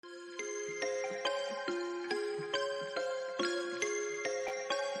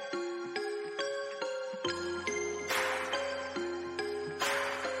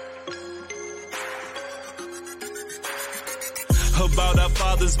about our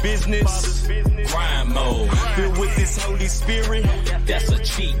Father's business. Crime mode, filled with this Holy Spirit. That's a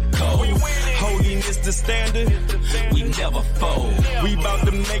cheat code. Holiness the standard. We never fold. We about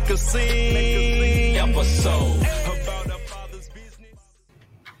to make a scene episode about our Father's business.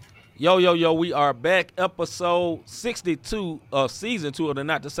 Yo, we are back. Episode 62 of season 2 of the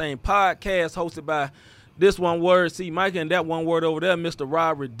Not the Same Podcast, hosted by this one word, C. Mike, and that one word over there, Mr.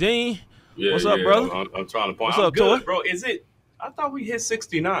 Rob Redeem. Yeah, what's up, brother? I'm trying to point. What's I'm up, good, Toy? bro. Is it? I thought we hit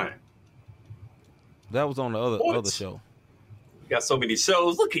 69. That was on the other show. We got so many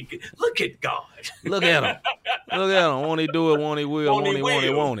shows. Look at God. Look at him. Look at him. Won't he do it? Won't he will?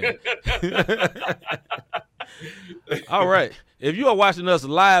 Won't he? All right. If you are watching us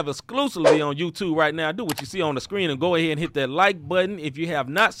live exclusively on YouTube right now, do what you see on the screen and go ahead and hit that like button. If you have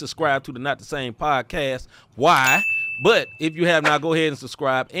not subscribed to the Not the Same Podcast, why? But if you have not, go ahead and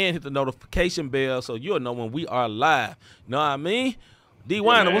subscribe and hit the notification bell so you'll know when we are live. Know what I mean? D.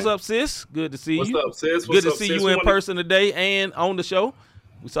 Weiner, what's up, sis? Good to see you. What's up, sis? Good to see you in person today and on the show.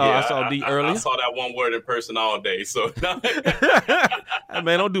 I saw D earlier. I saw that one word in person all day. So, hey,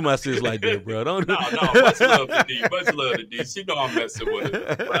 man, don't do my sis like that, bro. Don't. No. Much love to D. Much love to D. She know I'm messing with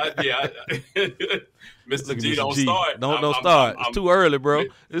her. But Mr. G, don't start. Don't start. It's too early, bro.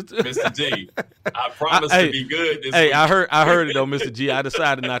 Mr. G, I promise to be good. This week. I heard it though, Mr. G. I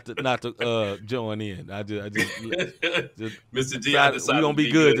decided not to join in. I just Mr. G, I decided we're gonna be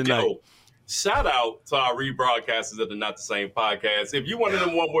good tonight. Yo, shout out to our rebroadcasters of the Not the Same Podcast. If you're one of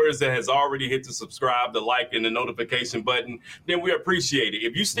them one words that has already hit the subscribe, the like, and the notification button, then we appreciate it.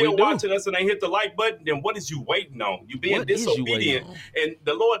 If you still watching us and ain't hit the like button, then what is you waiting on? You being disobedient, and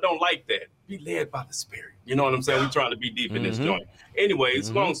the Lord don't like that. Be led by the Spirit. You know what I'm saying? We're trying to be deep in this joint.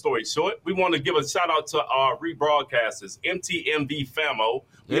 Anyways, long story short, we want to give a shout out to our rebroadcasters, MTMV Famo.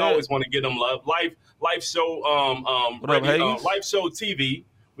 We always want to give them love. Live show, live show TV.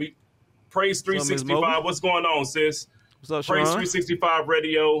 Praise 365. What's going on, sis? What's up, Praise Sean? 365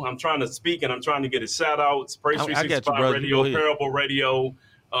 Radio. I'm trying to speak and I'm trying to get a shout outs. Praise 365 Radio, Parable Radio,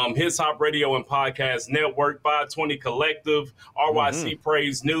 His Hop Radio and Podcast Network, 520 Collective, RYC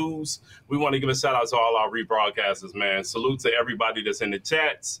Praise News. We want to give a shout out to all our rebroadcasters, man. Salute to everybody that's in the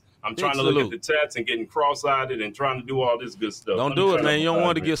chats. I'm trying to look at the chats and getting cross-eyed and trying to do all this good stuff. Don't do it, man. You don't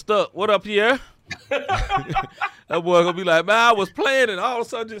want to get stuck. What up, Pierre? That boy gonna be like, man, I was playing and all of a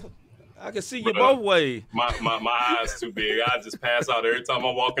sudden I can see you both ways. My eyes too big. I just pass out every time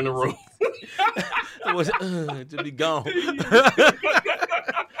I walk in the room. To be gone.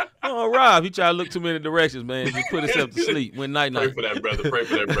 Oh, Rob, he tried to look too many directions, man. He put himself to sleep. Went night. Pray for that,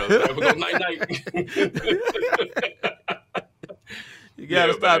 brother. Have a good night. You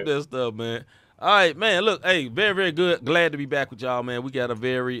gotta stop that stuff, man. All right, man. Look, hey, very, very good. Glad to be back with y'all, man. We got a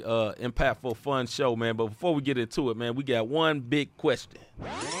very impactful, fun show, man. But before we get into it, man, we got one big question.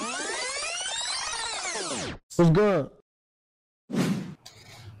 What's good?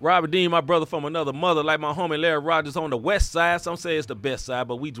 Robert Dean, my brother from another mother, like my homie Larry Rogers on the west side. Some say it's the best side,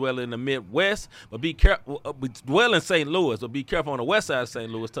 but we dwell in the Midwest. But be careful. We dwell in St. Louis, but be careful on the west side of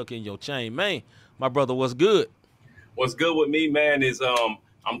St. Louis. Tuck in your chain, man. My brother, what's good? What's good with me, man, is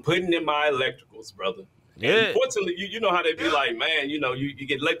I'm putting in my electricals, brother. Yeah. And unfortunately, you know how they be like, man, you know, you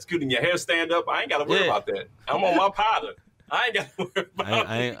get electrocuted and your hair stand up. I ain't got to worry about that. I'm on my powder. I ain't got to worry about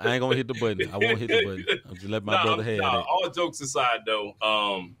I ain't going to hit the button. I won't hit the button. I'll just let my brother have it. All jokes aside, though,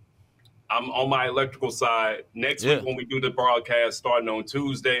 I'm on my electrical side. Next week when we do the broadcast starting on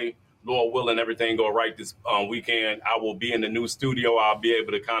Tuesday, Lord willing, everything go right this weekend, I will be in the new studio. I'll be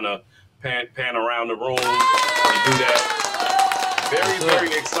able to kind of pan around the room and do that. Very, very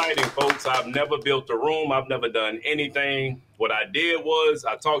exciting, folks. I've never built a room. I've never done anything. What I did was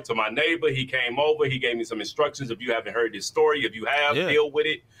I talked to my neighbor. He came over. He gave me some instructions. If you haven't heard this story, if you have, deal with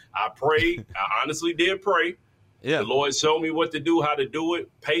it. I prayed. I honestly did pray. Yeah. The Lord showed me what to do, how to do it,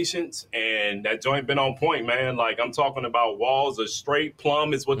 patience, and that joint been on point, man. Like I'm talking about walls are straight,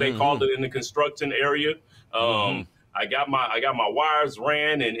 plumb is what they called it in the construction area. I got my wires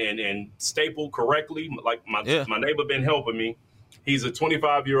ran and stapled correctly. Like my neighbor been helping me. He's a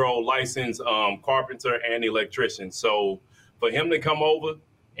 25-year-old licensed carpenter and electrician. So for him to come over,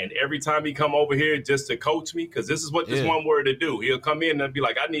 and every time he come over here just to coach me, because this is what this one word to do. He'll come in and be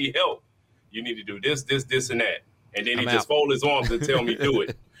like, I need help. You need to do this, this, this, and that. And then he just fold his arms and tell me do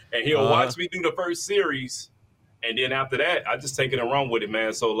it. And he'll watch me do the first series. And then after that, I just take it and run with it,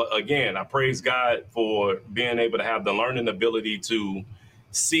 man. So again, I praise God for being able to have the learning ability to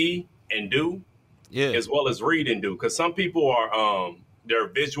see and do. As well as read and do, because some people are they're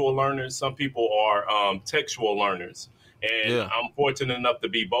visual learners, some people are textual learners, and I'm fortunate enough to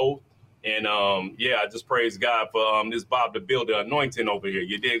be both. And I just praise God for this Bob the Builder anointing over here.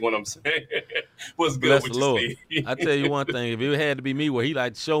 You dig what I'm saying? What's good Bless with the you, Lord. Steve? I tell you one thing, if it had to be me where he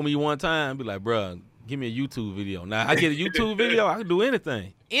like show me one time, be like, bro, give me a YouTube video. Now I get a YouTube video, I can do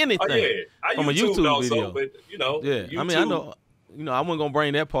anything. Anything. Oh, yeah. I from a YouTube YouTube also, video. but Yeah. YouTube. I mean, I know, I wasn't gonna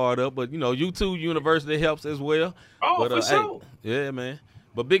bring that part up, but YouTube University helps as well. Oh, but, for sure. Hey, yeah, man.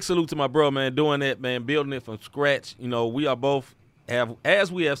 But big salute to my bro, man, doing that, man, building it from scratch. We are both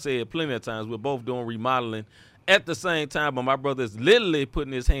as we have said plenty of times, we're both doing remodeling at the same time, but my brother is literally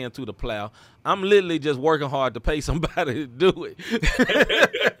putting his hand to the plow. I'm literally just working hard to pay somebody to do it.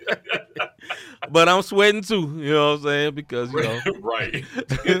 But I'm sweating too, you know what I'm saying? Because, right.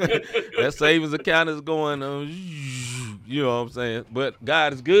 that savings account is going, you know what I'm saying? But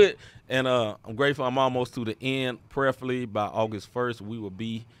God is good, and I'm grateful I'm almost to the end. Prayerfully, by August 1st, we will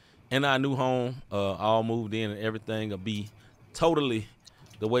be in our new home, all moved in, and everything will be totally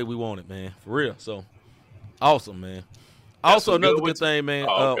the way we want it, man. For real. So, awesome, man. Also, another good thing, man.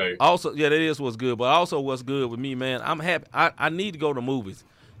 Oh, okay. Also, yeah, that is what's good. But also what's good with me, man, I'm happy. I need to go to movies.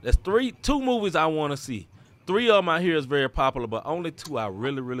 There's two movies I want to see. 3 of them I hear is very popular, but only 2 I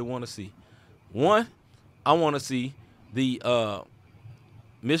really, really want to see. One, I want to see the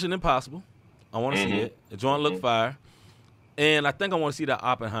Mission Impossible. I want to see it. The joint look fire. And I think I want to see that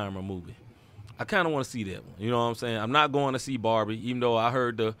Oppenheimer movie. I kind of want to see that one. You know what I'm saying? I'm not going to see Barbie, even though I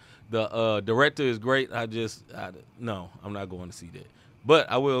heard the director is great. No, I'm not going to see that. But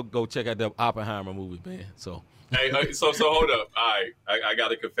I will go check out the Oppenheimer movie, man. So. Hey, so hold up. All right, I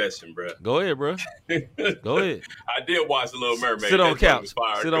got a confession, bro. Go ahead, bro. Go ahead. I did watch The Little Mermaid. Sit on the couch.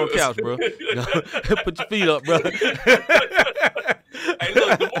 Sit on the couch, bro. Put your feet up, bro. Hey,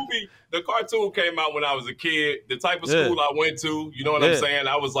 look, the cartoon came out when I was a kid. The type of school I went to, you know what I'm saying?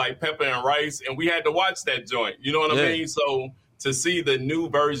 I was like pepper and rice, and we had to watch that joint. You know what I mean? So to see the new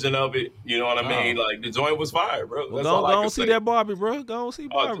version of it, you know what I mean? Like, the joint was fire, bro. That's all I can say. Go see that Barbie, bro. Go see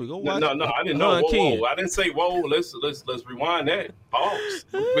Barbie. Go watch it. No, I didn't know. Whoa. I didn't say, whoa, let's rewind that. Pause.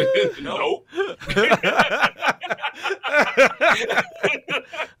 Nope.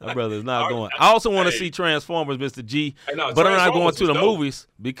 My brother is not going. I also want to see Transformers, Mr. G, but I'm not going to the movies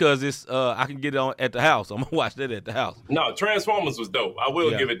because it's I can get it on at the house. I'm going to watch that at the house. No, Transformers was dope. I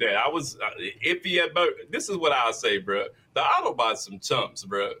will give it that. I was iffy at this is what I'll say, bro. The Autobots some chumps,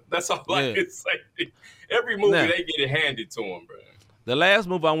 bro. That's all I can say. Every movie, they get it handed to them, bro. The last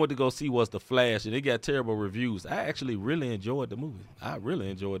movie I went to go see was The Flash, and it got terrible reviews. I actually really enjoyed the movie.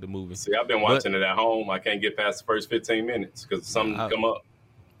 See, I've been watching it at home. I can't get past the first 15 minutes because something come up.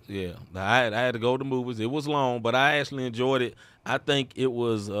 Yeah, I had to go to the movies. It was long, but I actually enjoyed it. I think it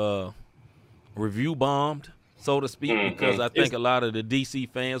was review bombed, so to speak, because I think a lot of the DC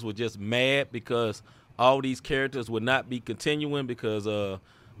fans were just mad because all these characters would not be continuing because the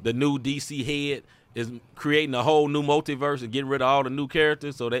new DC head is creating a whole new multiverse and getting rid of all the new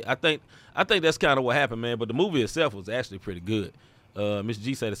characters. So I think that's kind of what happened, man. But the movie itself was actually pretty good. Miss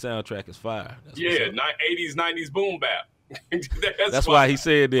G said the soundtrack is fire. That's 80s, 90s boom bap. That's why he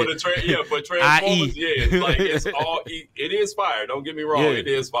said that. For Transformers, it is fire. Don't get me wrong, it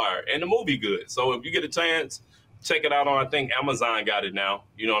is fire, and the movie good. So if you get a chance, check it out on. I think Amazon got it now.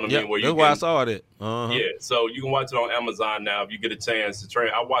 You know what I mean? That's why I saw it. Yeah, so you can watch it on Amazon now if you get a chance to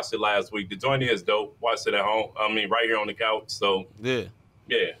I watched it last week. The joint is dope. Watched it at home. I mean, right here on the couch. So yeah.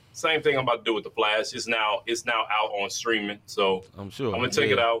 Same thing I'm about to do with The Flash. It's now out on streaming. So I'm sure I'm gonna check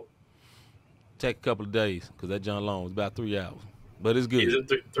it out. Take a couple of days because that John Long was about 3 hours, but it's good. Is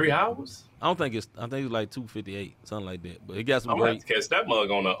it 3 hours? I think it's like 2:58, something like that. But it got some I'm great. Have to catch that mug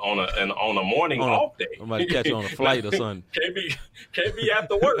on a morning off day. I'm about to catch you on a flight or something. can't be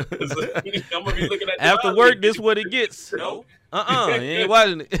after work. I'm gonna be looking at the after work. This what it gets. No. You ain't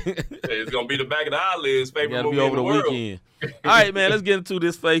watching it. It's gonna be the back of the eyelids. Favorite movie be over in the world. Weekend. All right, man. Let's get into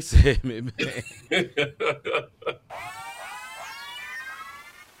this face segment, man.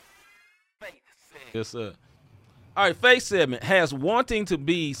 Yes, sir. All right, face segment has wanting to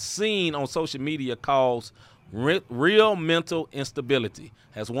be seen on social media cause real mental instability.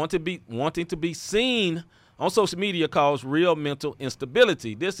 Has wanting to be seen on social media cause real mental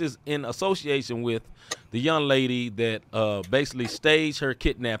instability. This is in association with the young lady that basically staged her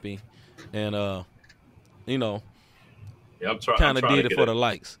kidnapping and kind of did it for the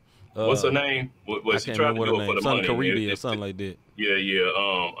likes. What's her name? What she trying to do it for the money? Caribbean or something like that. Yeah.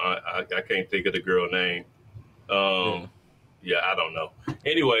 I can't think of the girl name. I don't know.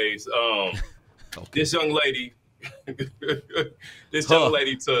 Anyways, this young lady,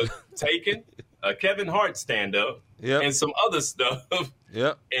 took Taken, a Kevin Hart stand up, and some other stuff,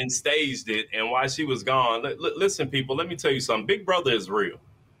 and staged it. And while she was gone, listen, people, let me tell you something. Big Brother is real.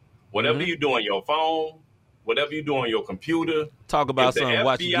 Whatever you do on your phone, whatever you do on your computer. Talk about something. FBI,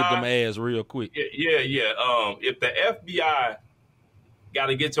 Watch you get them ads real quick. Yeah. If the FBI got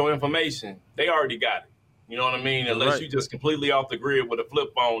to get your information, they already got it. You know what I mean? Unless you just completely off the grid with a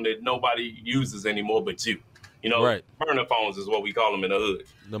flip phone that nobody uses anymore but you. You know, burner phones is what we call them in the hood.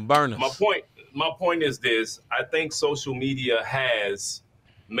 The burners. My point is this. I think social media has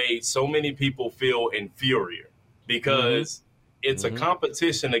made so many people feel inferior because it's a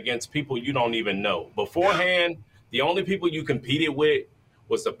competition against people you don't even know. Beforehand, the only people you competed with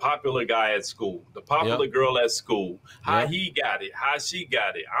was the popular guy at school, the popular girl at school, how he got it, how she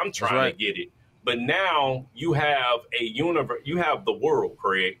got it. I'm trying to get it. But now you have a universe, you have the world,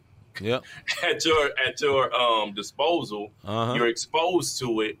 Craig, at your disposal. You're exposed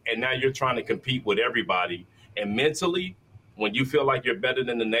to it, and now you're trying to compete with everybody. And mentally, when you feel like you're better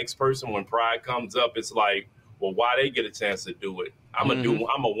than the next person, when pride comes up, it's like, well, why they get a chance to do it? I'm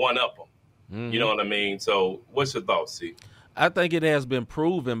a one up them. You know what I mean? So, what's your thoughts, C? I think it has been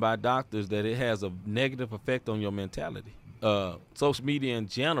proven by doctors that it has a negative effect on your mentality. Social media in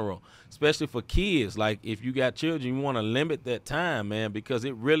general, especially for kids. Like if you got children, you want to limit that time, man, because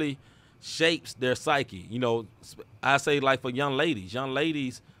it really shapes their psyche. You know, I say like for young ladies,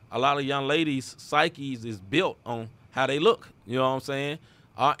 a lot of young ladies' psyches is built on how they look. You know what I'm saying?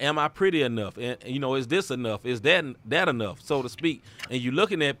 Am I pretty enough? And you know, is this enough? Is that enough, so to speak? And you're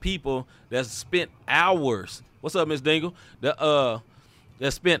looking at people that spent hours. What's up, Miss Dingle? That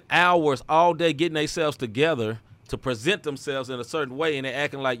spent hours all day getting themselves together to present themselves in a certain way, and they're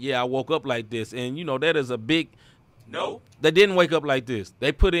acting like, I woke up like this. And, you know, that is a big no. They didn't wake up like this.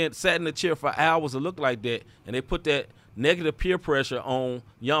 They sat in the chair for hours to look like that, and they put that negative peer pressure on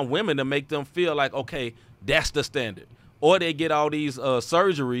young women to make them feel like, okay, that's the standard. Or they get all these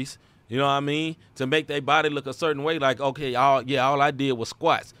surgeries, you know what I mean, to make their body look a certain way, like, okay, all I did was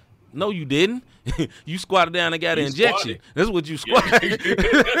squats. No, you didn't. You squatted down and got an injection. That's what you squatted.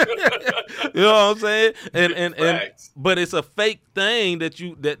 You know what I'm saying? And but it's a fake thing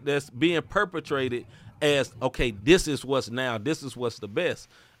that's being perpetrated as, okay, this is what's the best.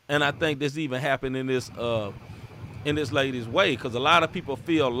 And I think this even happened in this lady's way, because a lot of people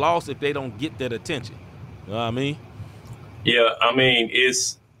feel lost if they don't get that attention. You know what I mean? Yeah, I mean,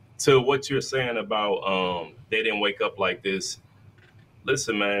 it's to what you're saying about they didn't wake up like this.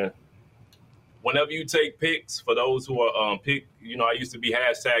 Listen, man. Whenever you take pics, for those who are you know, I used to be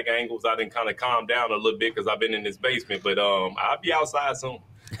 #angles. I didn't kind of calm down a little bit because I've been in this basement, but I'll be outside soon.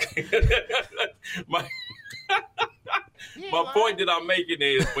 my point that I'm making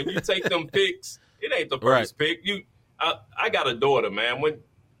is when you take them pics, it ain't the first pic. I got a daughter, man.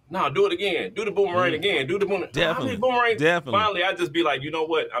 Do it again. Do the boomerang again. Do the boomerang. Definitely. Definitely. Finally, I just be like, you know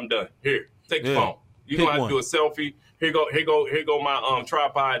what? I'm done. Here, take the phone. You don't have to do a selfie. Here go my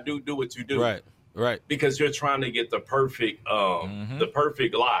tripod. Do what you do. Right. Because you're trying to get the perfect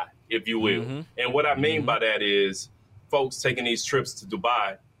lie, if you will. And what I mean by that is folks taking these trips to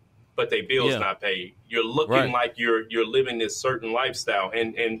Dubai, but their bills not paid. You're looking like you're living this certain lifestyle.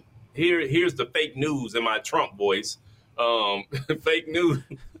 And here's the fake news in my Trump voice. Fake news.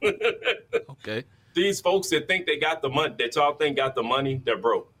 Okay. These folks that think they got the money, that y'all think got the money, they're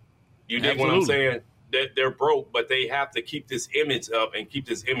broke. You dig what I'm saying? They're broke, but they have to keep this image up and keep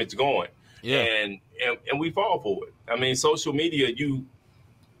this image going. Yeah. And we fall for it. I mean, social media,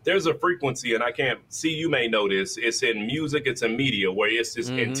 there's a frequency, and I can't see, you may know this. It's in music, it's in media, where it's this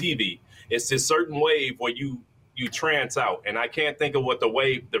in TV. It's this certain wave where you trance out, and I can't think of what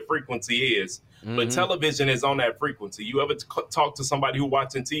the frequency is. But television is on that frequency. You ever talk to somebody who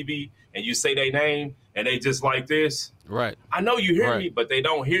watching TV and you say their name and they just like this? Right. I know you hear me, but they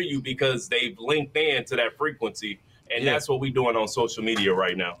don't hear you because they've linked in to that frequency. And that's what we're doing on social media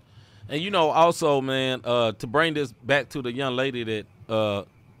right now. And, you know, also, man, to bring this back to the young lady that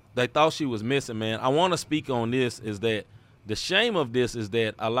they thought she was missing, man, I want to speak on this, is that the shame of this is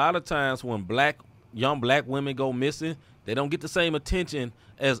that a lot of times when young black women go missing, they don't get the same attention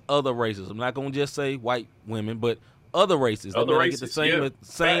as other races. I'm not going to just say white women, but other races. They don't get the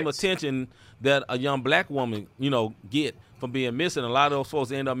same attention that a young black woman, you know, get from being missing. A lot of those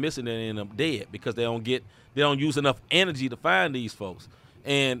folks end up missing and end up dead because they don't use enough energy to find these folks.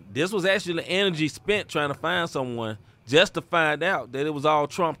 And this was actually energy spent trying to find someone just to find out that it was all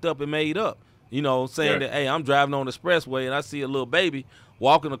trumped up and made up. You know, saying that, hey, I'm driving on the expressway and I see a little baby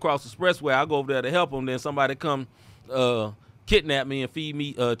walking across the expressway. I go over there to help him. Then somebody come kidnap me and feed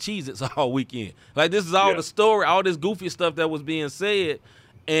me Cheez-Its all weekend. Like, this is all the story, all this goofy stuff that was being said.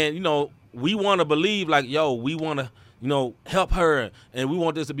 And, you know, we want to believe, like, yo, we want to, you know, help her and we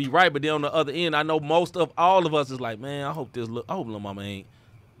want this to be right. But then on the other end, I know all of us is like, man, I hope little mama ain't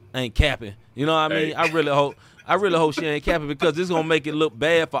ain't capping. You know what I mean? Hey. I really hope she ain't capping, because this is gonna make it look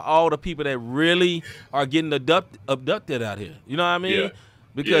bad for all the people that really are getting abducted out here. You know what I mean? Yeah.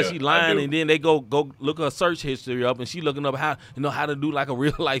 Because Yeah, she lying, and then they go look her search history up, and she looking up how to do like a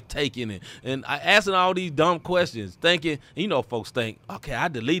real life taking it, and I asking all these dumb questions, thinking, folks think, okay, I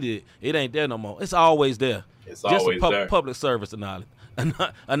deleted it ain't there no more. It's always there. It's just always a there. public service announcement.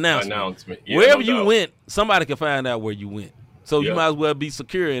 Yeah, Wherever no you doubt. went, somebody can find out where you went. So you Yeah. might as well be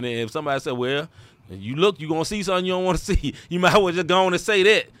secure in it. If somebody said, well, you look, you're going to see something you don't want to see, you might as well just go on and say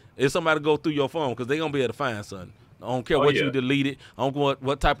that if somebody go through your phone, because they're going to be able to find something. I don't care what you deleted. I don't care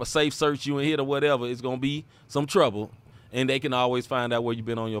what type of safe search you in hit or whatever. It's going to be some trouble, and they can always find out where you've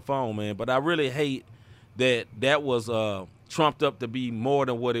been on your phone, man. But I really hate that was trumped up to be more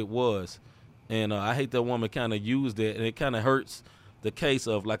than what it was. And I hate that woman kind of used it, and it kind of hurts the case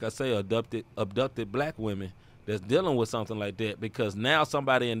of, like I say, abducted black women that's dealing with something like that, because now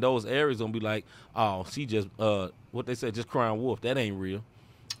somebody in those areas going to be like, oh, she just, what they say, just crying wolf. That ain't real.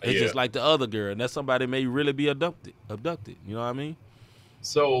 It's just like the other girl, and that somebody may really be abducted. You know what I mean?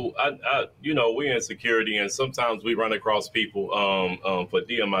 So, we're in security, and sometimes we run across people, for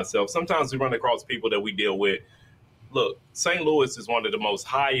D and myself, sometimes we run across people that we deal with. Look, St. Louis is one of the most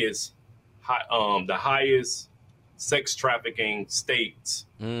highest sex trafficking states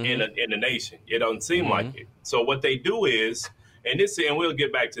in the nation. It doesn't seem like it. So what they do is, and we'll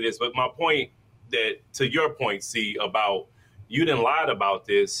get back to this, but my point to your point, C, about you didn't lie about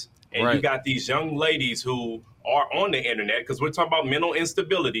this, and you got these young ladies who are on the internet, because we're talking about mental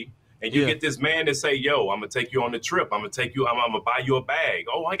instability, and you get this man to say, yo, I'm going to take you on the trip. I'm going to buy you a bag.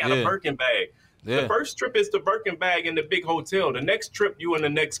 Oh, I got a Birkin bag. Yeah. The first trip is the Birkin bag in the big hotel. The next trip, you in the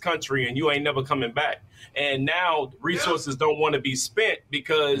next country, and you ain't never coming back. And now resources don't want to be spent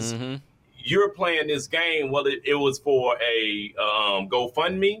because you're playing this game. Whether it was for a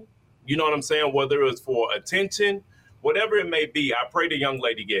GoFundMe, you know what I'm saying? Whether it was for attention, whatever it may be, I pray the young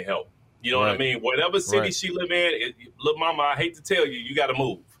lady get help. You know what I mean? Whatever city she live in, look, mama, I hate to tell you, you got to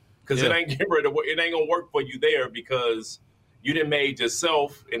move, because it ain't gonna work for you there, because you done made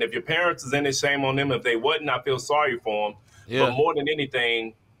yourself, and if your parents is in it, shame on them. If they wasn't, I feel sorry for them. Yeah. But more than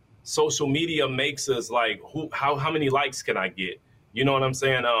anything, social media makes us like, how many likes can I get? You know what I'm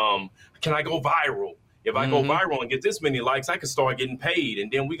saying? Can I go viral? If I go viral and get this many likes, I can start getting paid,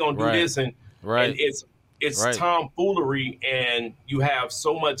 and then we gonna do this, and it's tomfoolery, and you have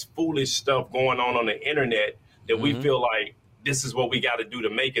so much foolish stuff going on the internet that we feel like this is what we got to do to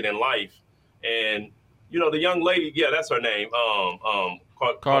make it in life. And the young lady, that's her name.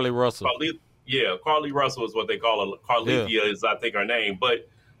 Carly Russell. Carly Russell is what they call her. Carlithia is, I think, her name. But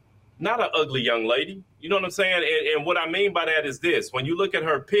not an ugly young lady. You know what I'm saying? And what I mean by that is this. When you look at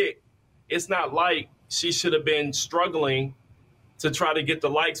her pic, it's not like she should have been struggling to try to get the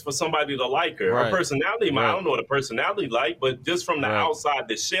likes for somebody to like her. Her personality, I don't know what a personality like, but just from the outside,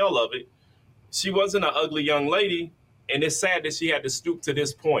 the shell of it, she wasn't an ugly young lady. And it's sad that she had to stoop to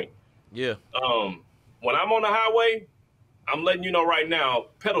this point. Yeah. When I'm on the highway, I'm letting you know right now,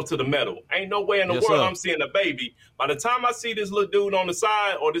 pedal to the metal. Ain't no way in the world I'm seeing a baby. By the time I see this little dude on the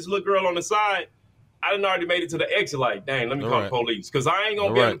side or this little girl on the side, I done already made it to the exit like, dang, let me call the police. Because I ain't going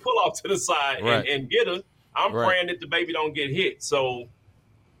to be able to pull off to the side and get her. I'm praying that the baby don't get hit. So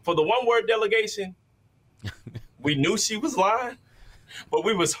for the one-word delegation, we knew she was lying, but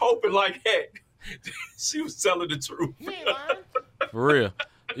we was hoping like heck she was telling the truth. For real.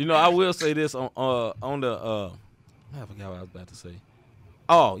 I will say this on the I forgot what I was about to say.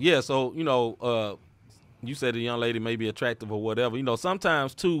 Oh, yeah, so, you said the young lady may be attractive or whatever.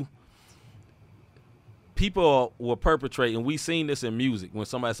 Sometimes, too, people will perpetrate, and we seen this in music, when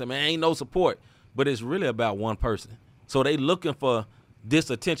somebody say, man, ain't no support, but it's really about one person. So they looking for this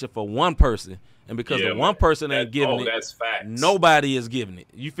attention for one person, and because the one person ain't giving it, that's facts. Nobody is giving it.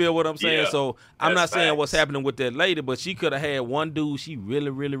 You feel what I'm saying? Yeah, so I'm not saying facts. what's happening with that lady, but she could have had one dude she really,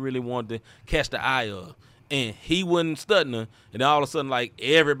 really, really wanted to catch the eye of, and he wasn't studying her, and all of a sudden, like,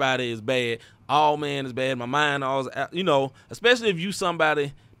 everybody is bad. All man is bad. My mind, especially if you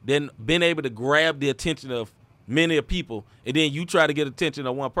somebody then been able to grab the attention of many people, and then you try to get attention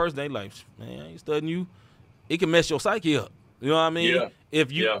of one person, they like, man, I ain't studying you. It can mess your psyche up. You know what I mean? Yeah.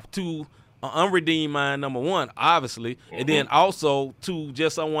 If you to an unredeemed mind, number one, obviously, and then also to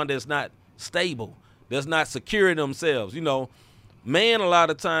just someone that's not stable, that's not secure in themselves. Man, a lot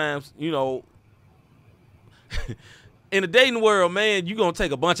of times, in the dating world, man, you're going to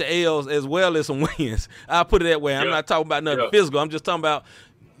take a bunch of L's as well as some wins. I'll put it that way. I'm not talking about nothing physical. I'm just talking about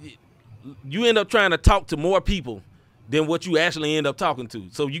you end up trying to talk to more people than what you actually end up talking to.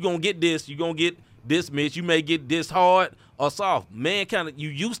 So you're going to get this. You're going to get dismissed. You may get this hard or soft. Man, you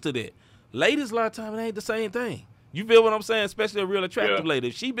used to that. Ladies, a lot of times, it ain't the same thing. You feel what I'm saying? Especially a real attractive lady.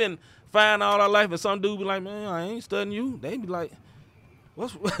 If she been fine all her life and some dude be like, man, I ain't studying you. They be like,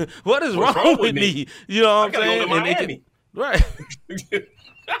 what is wrong with me? You know what I'm saying? Go to Miami. Right.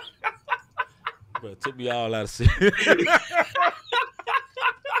 But it took me all out of serious.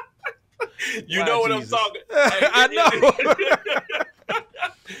 You know what Jesus. I'm talking. I know.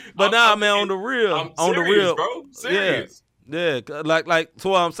 But now, man, on the real, I'm serious, bro. Serious. Yeah. Like, so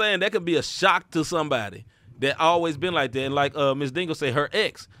what I'm saying, that could be a shock to somebody that always been like that. And like Ms. Dingle said, her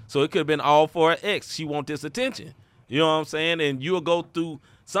ex. So it could have been all for her ex. She want this attention. You know what I'm saying? And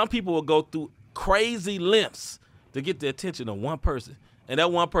some people will go through crazy lengths to get the attention of one person. And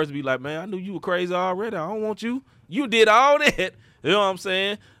that one person be like, man, I knew you were crazy already. I don't want you. You did all that. You know what I'm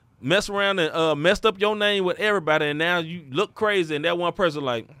saying? Mess around and messed up your name with everybody, and now you look crazy. And that one person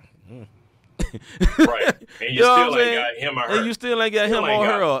like, right. And you still ain't got him or her. And you still ain't got him or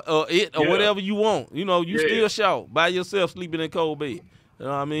her or it or whatever you want. You know, you still shout by yourself sleeping in cold bed. You know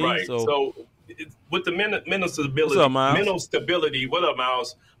what I mean? Right. So with the mental stability, what's up, Miles? mental stability. What up,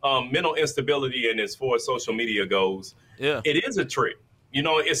 Miles? Mental instability, and as far as social media goes, it is a trick. You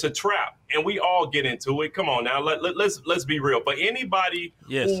know, it's a trap, and we all get into it. Come on now, let's be real. For anybody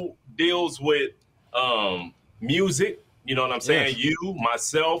who deals with music, you know what I'm saying? You,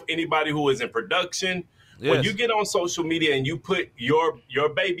 myself, anybody who is in production, when you get on social media and you put your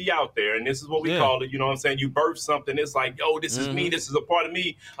baby out there, and this is what we call it, you know what I'm saying? You birth something, it's like, yo, this is me, this is a part of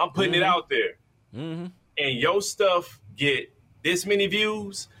me. I'm putting it out there. And your stuff get this many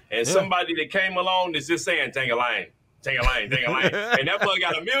views, and somebody that came along is just saying, Tang-a-line. Tang-a-line, Tang-a-line. And that boy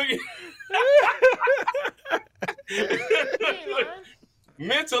got 1 million.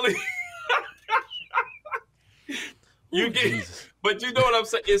 Mentally. You get, Jesus. But you know what I'm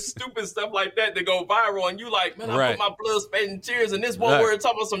saying? It's stupid stuff like that go viral, and you like, man, I put my blood, sweat, and tears, and this one word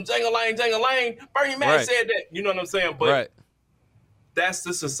talking about some Jang-a-line, Jang-a-line. Bernie Mac said that. You know what I'm saying? But that's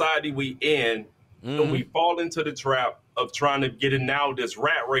the society we in, and we fall into the trap of trying to get in now this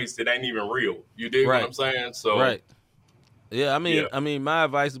rat race that ain't even real. You dig what I'm saying? So yeah, I mean, my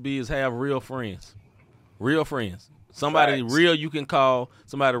advice would be is have real friends. Real friends. Somebody real you can call,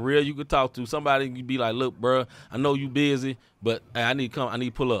 somebody real you can talk to, somebody you be like, look, bro, I know you busy, but I need to come, I need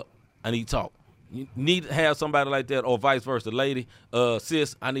to pull up, I need to talk. You need to have somebody like that, or vice versa. Lady,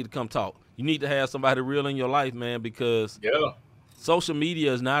 sis, I need to come talk. You need to have somebody real in your life, man, because social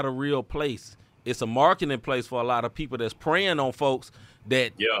media is not a real place. It's a marketing place for a lot of people that's preying on folks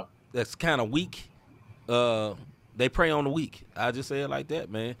that's kind of weak. They prey on the weak. I just say it like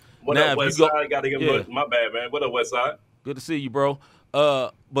that, man. What up, Westside? Got to give him my bad, man. What up, Westside? Good to see you, bro.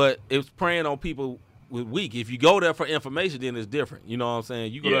 But it's preying on people with weak. If you go there for information, then it's different. You know what I'm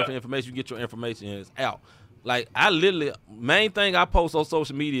saying? You go there for information, you get your information, and it's out. Like, I literally, main thing I post on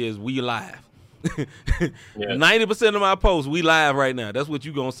social media is we live. 90% of my posts, we live right now. That's what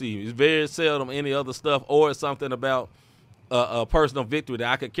you're going to see. It's very seldom any other stuff, or it's something about a personal victory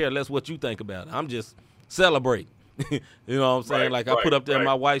that I could care less what you think about it. I'm just celebrating. You know what I'm saying? I put up there,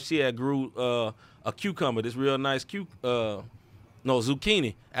 my wife, she had grew a cucumber, this real nice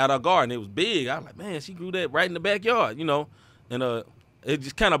zucchini out of her garden. It was big. I was like, man, she grew that right in the backyard, you know. And it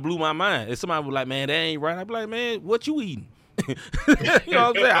just kind of blew my mind. And somebody was like, man, that ain't right. I'd be like, man, what you eating? You know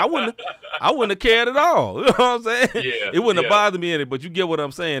what I'm saying? I wouldn't have cared at all. You know what I'm saying? It wouldn't have bothered me in it, but you get what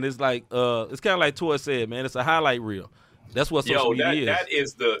I'm saying. It's like it's kind of like Toy said, man, it's a highlight reel. That's what social media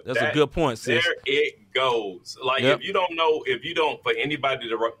is. That's a good point, sis. There it goes. Like, if you don't, for anybody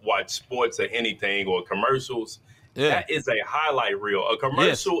to watch sports or anything or commercials, that is a highlight reel. A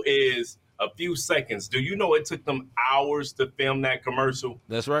commercial is a few seconds. Do you know it took them hours to film that commercial?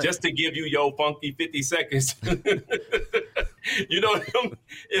 That's right. Just to give you your funky 50 seconds. You know,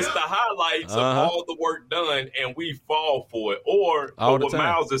 it's the highlights of all the work done, and we fall for it. Or what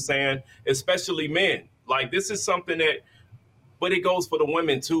Miles is saying, especially men. Like, this is something that, but it goes for the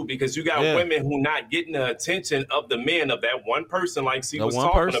women too, because you got women who not getting the attention of the men of that one person, like C was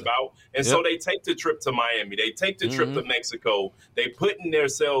talking about. And so they take the trip to Miami. They take the trip to Mexico. They putting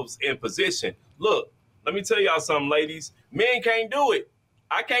themselves in position. Look, let me tell y'all something, ladies. Men can't do it.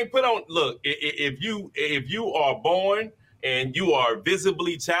 I can't put on, look, if you are born and you are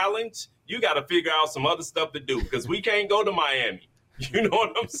visibly challenged, you got to figure out some other stuff to do, because we can't go to Miami. You know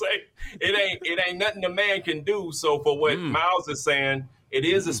what I'm saying? It ain't nothing a man can do. So for what Miles is saying, it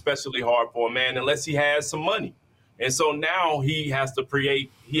is especially hard for a man unless he has some money. And so now he has to create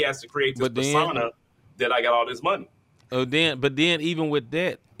this persona that I got all this money. But then even with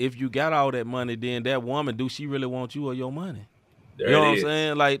that, if you got all that money, then that woman, do she really want you or your money? There you know it what I'm is.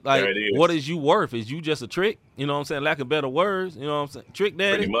 saying? Like what is you worth? Is you just a trick? You know what I'm saying? Lack of better words. You know what I'm saying? Trick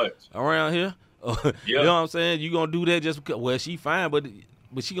daddy. Pretty much. Around here. You know what I'm saying? You gonna do that just because? Well, she fine, but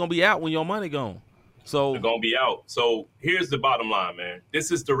she gonna be out when your money gone. So They're gonna be out. So here's the bottom line, man.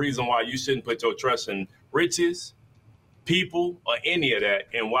 This is the reason why you shouldn't put your trust in riches, people, or any of that,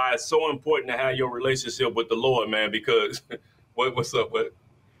 and why it's so important to have your relationship with the Lord, man. Because what's up?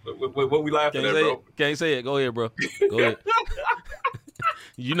 What we laughing at, bro? Can't say it. Go ahead, bro. Go ahead.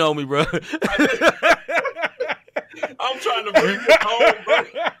 You know me, bro. I'm trying to bring this home, bro.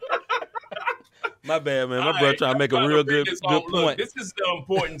 My bad, man. My brother trying to make a real good point. Look, this is the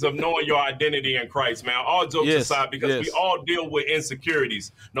importance of knowing your identity in Christ, man. All jokes aside, because we all deal with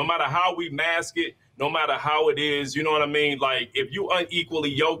insecurities. No matter how we mask it, no matter how it is, you know what I mean? Like, if you unequally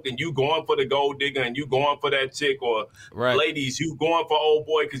yoked and you going for the gold digger and you going for that chick, or ladies, you going for old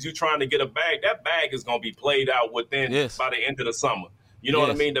boy because you trying to get a bag, that bag is going to be played out within by the end of the summer. You know what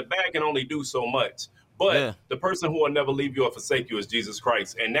I mean? The bag can only do so much. But the person who will never leave you or forsake you is Jesus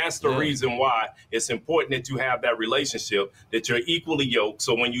Christ. And that's the reason why it's important that you have that relationship, that you're equally yoked.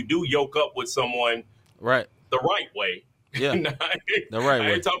 So when you do yoke up with someone the right way, the right way.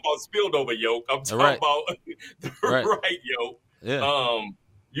 I ain't talking about spilled over yoke. I'm talking about the right yoke. Yeah.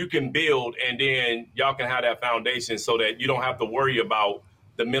 You can build, and then y'all can have that foundation so that you don't have to worry about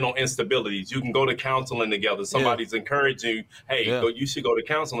the mental instabilities. You can go to counseling together. Somebody's encouraging you, hey, you should go to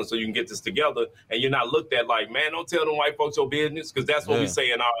counseling so you can get this together. And you're not looked at like, man, don't tell them white folks your business, because that's what we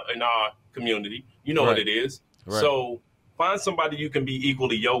say in our community. You know what it is. So find somebody you can be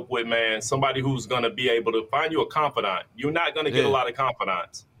equally yoked with, man. Somebody who's going to be able to find you a confidant. You're not going to get a lot of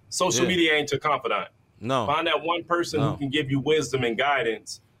confidants. Social media ain't your confidant. No. Find that one person who can give you wisdom and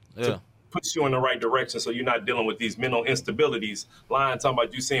guidance to puts you in the right direction, so you're not dealing with these mental instabilities. Lying, talking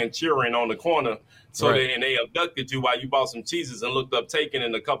about you saying cheering on the corner, and they abducted you while you bought some cheeses and looked up Taken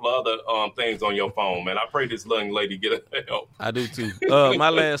and a couple of other things on your phone, man. I pray this young lady get help. I do too. My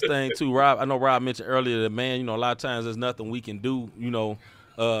last thing too, Rob. I know Rob mentioned earlier that, man, you know, a lot of times there's nothing we can do. You know,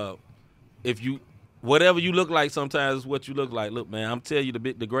 if you whatever you look like, sometimes is what you look like. Look, man, I'm telling you,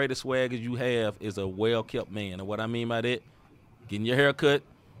 the greatest swag you have is a well kept man, and what I mean by that, getting your hair cut,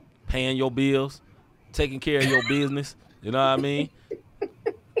 paying your bills, taking care of your business. You know what I mean?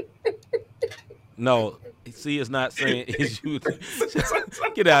 No, see, it's not saying it's you.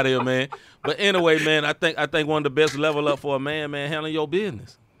 Get out of here, man. But anyway, man, I think one of the best level up for a man, handling your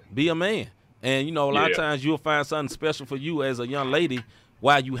business. Be a man. And, you know, a lot of times you'll find something special for you as a young lady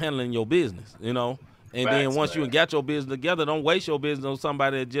while you handling your business, you know. And then once you got your business together, don't waste your business on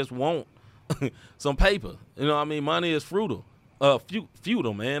somebody that just want some paper. You know what I mean? Money is futile,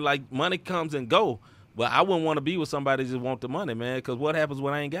 man. Like, money comes and go. But I wouldn't want to be with somebody that just want the money, man, because what happens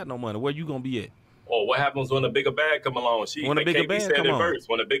when I ain't got no money? Where you going to be at? Or what happens when a bigger bag come along? When a bigger bag come along.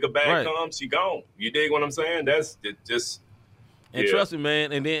 When a bigger bag comes, she gone. You dig what I'm saying? That's just... And trust me,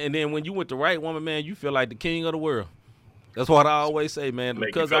 man, and then when you with the right woman, man, you feel like the king of the world. That's what I always say, man.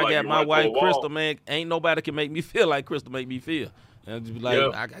 Because I got my wife, Crystal, man, ain't nobody can make me feel like Crystal make me feel. And just be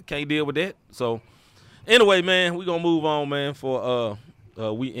like, I can't deal with that. So, anyway, man, we going to move on, man, for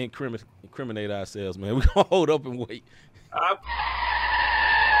we incriminate ourselves, man. We going to hold up and wait.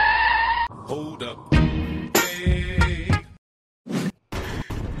 Hold up. Hey.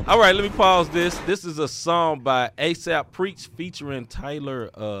 All right, let me pause this. This is a song by A$AP Preach featuring Taylor.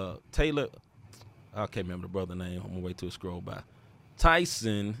 I can't remember the brother name. I'm going to wait till it scroll by.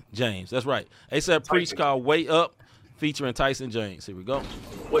 Tyson James. That's right. A$AP Preach called Way Up featuring Tyson James. Here we go.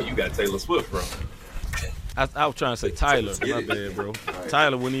 What, you got Taylor Swift from? I was trying to say Tyler. My bad, bro.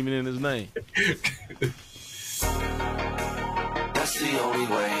 Tyler wasn't even in his name. That's the only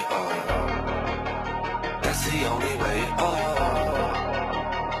way. That's the only way.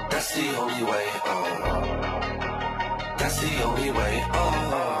 That's the only way. That's the only way.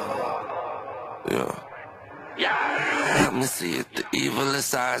 Help me see it. The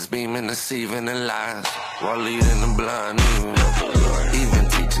evilest eyes beaming, deceiving and lies, while leading the blind. Even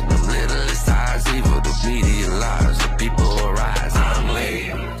teaching them littlest eyes, evil the media lies. The people arise. I'm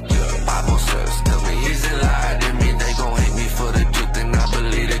late. Bible says, tell me he's a lie to me. They gon' hate me for the truth, and I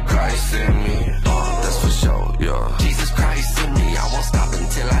believe that Christ in me. That's for sure, yeah. Jesus Christ in me. I won't stop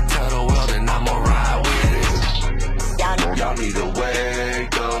until I tell the world, and I'ma ride with it. Y'all need to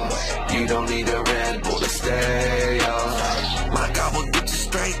wake up. You don't need a Red Bull to stay up. My God will get you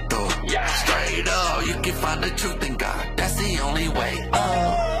straight though. Straight up. You can find the truth in God. That's the only way.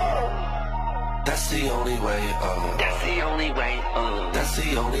 That's the only way. That's the only way. That's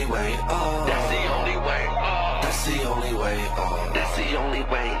the only way. That's the only way. That's the only way. That's the only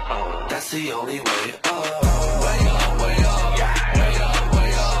way. That's the only way. Way up, way up.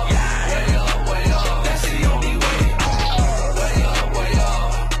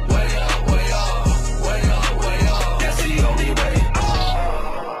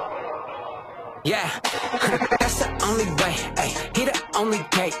 Yeah, that's the only way, ayy, he the only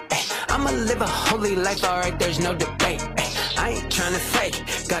gate, ayy, I'ma live a holy life, alright, there's no debate, ayy, I ain't tryna fake,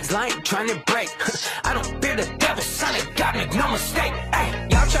 God's line tryna break, I don't fear the devil, son of God, make no mistake,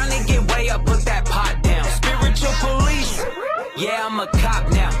 ayy, y'all tryna get way up, put that pot down, spiritual police, yeah, I'm a cop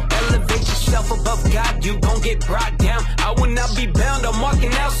now, elevate yourself above God, you gon' get brought down, I will not be bound, I'm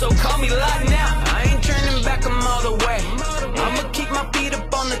walking out, so call me loud now, I ain't turning back, I'm all the way, I'ma keep my feet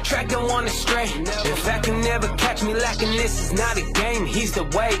up on the track, don't wanna stray. If I can never catch me lacking, this is not a game, he's the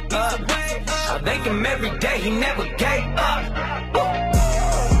way up. I thank him every day, he never gave up.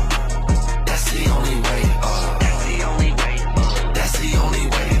 That's the only way up. That's the only way up. That's the only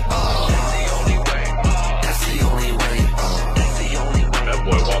way up. That's the only way up. That's the only way up. That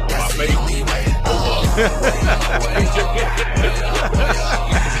boy walking my face.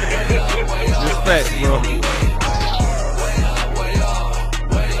 Respect, bro.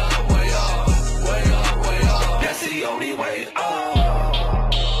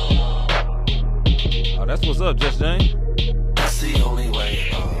 Oh, that's what's up, Just James. That's the only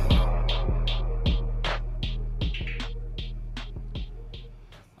way.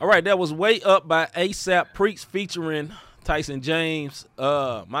 All right, that was Way Up by ASAP Preach featuring Tyson James.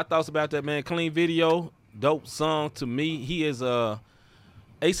 My thoughts about that, man. Clean video, dope song to me. He is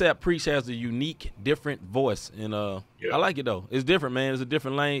ASAP Preach has a unique, different voice, and I like it though. It's different, man. It's a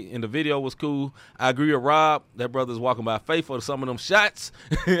different lane, and the video was cool. I agree with Rob. That brother's walking by faith for some of them shots.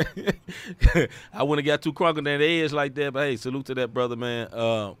 I wouldn't have got too crunk on that edge like that, but hey, salute to that brother, man.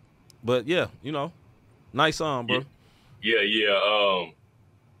 But yeah, you know, nice song, bro. Yeah.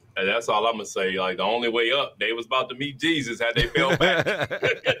 And that's all I'm gonna say. Like, the only way up, they was about to meet Jesus had they fell back. But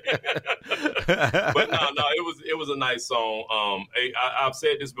no, it was a nice song. I've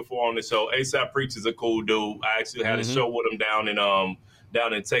said this before on the show. ASAP Preach is a cool dude. I actually had a show with him down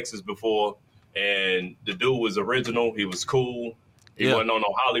in Texas before, and the dude was original. He was cool. He wasn't on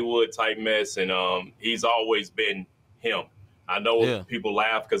no Hollywood type mess, and he's always been him. I know people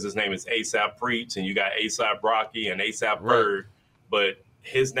laugh because his name is ASAP Preach, and you got ASAP Rocky and ASAP Bird, but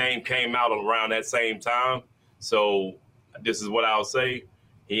his name came out around that same time. So this is what I'll say.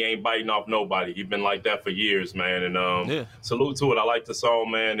 He ain't biting off nobody. He's been like that for years, man. And salute to it. I like the song,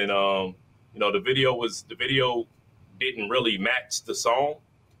 man. And you know, the video didn't really match the song,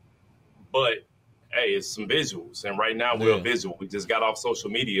 but hey, it's some visuals. And right now we're a visual. We just got off social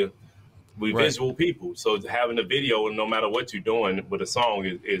media. We visual people. So having a video, no matter what you're doing with a song,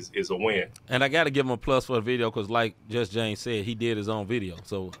 is a win. And I got to give him a plus for the video because, like Just James said, he did his own video.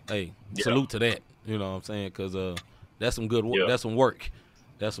 So, hey, salute to that. You know what I'm saying? Because that's some good work. That's some work.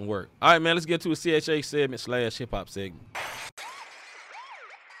 That's some work. All right, man, let's get to a CHA segment / hip-hop segment.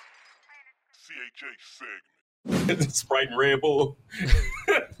 CHA segment. Sprite and Red Bull.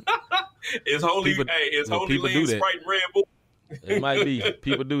 It's holy. It's holy lean Sprite and Red Bull. It might be.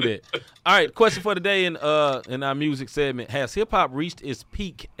 People do that. All right, question for the day in our music segment. Has hip-hop reached its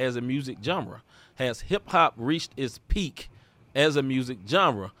peak as a music genre? Has hip-hop reached its peak as a music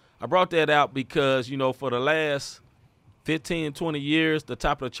genre? I brought that out because, you know, for the last 15, 20 years, the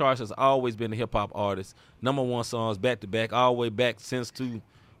top of the charts has always been the hip-hop artist. #1 songs back-to-back, all the way back since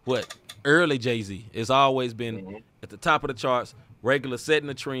early Jay-Z. It's always been at the top of the charts. Regular, setting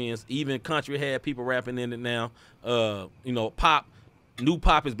the trends. Even country had people rapping in it now. You know, pop, new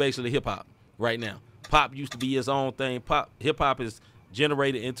pop is basically hip hop right now. Pop used to be its own thing. Hip hop is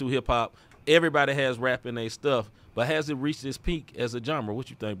generated into hip hop. Everybody has rap in their stuff, but has it reached its peak as a genre? What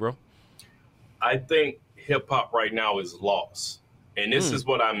you think, bro? I think hip hop right now is lost, and this is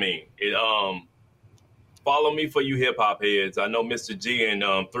what I mean. Follow me for you hip hop heads. I know Mr. G and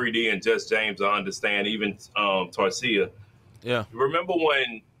 3D and Just James. I understand. Even Tarsia. Yeah. Remember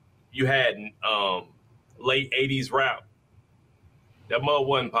when you had late 80s rap? That mother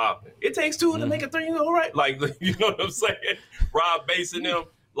wasn't popping. It takes two to make a three, all right? Like, you know what I'm saying? Rob Bass and them,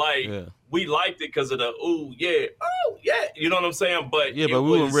 like, we liked it because of the, ooh, yeah, oh, yeah. You know what I'm saying? But we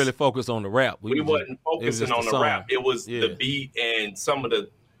weren't really focused on the rap. We wasn't focusing on the rap. It was the beat and some of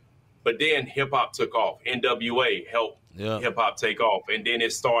the, but then hip-hop took off. NWA helped hip-hop take off. And then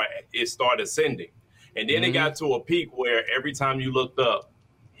it started ascending. And then it got to a peak where every time you looked up,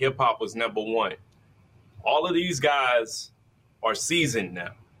 hip-hop was #1. All of these guys are seasoned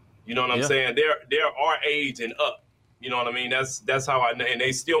now. You know what I'm saying? They're our age and up. You know what I mean? That's how I know. And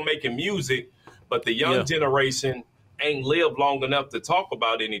they still making music, but the young generation ain't lived long enough to talk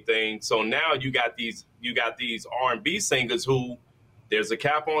about anything. So now you got these R&B singers who there's a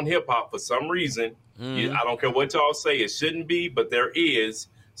cap on hip-hop for some reason. I don't care what y'all say. It shouldn't be, but there is.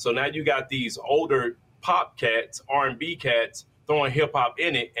 So now you got these older pop cats, R&B cats, throwing hip hop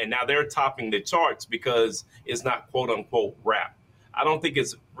in it, and now they're topping the charts because it's not quote unquote rap. I don't think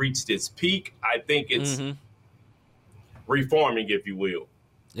it's reached its peak. I think it's reforming, if you will.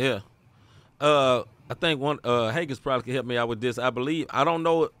 Yeah. I think Hagen's probably can help me out with this. I don't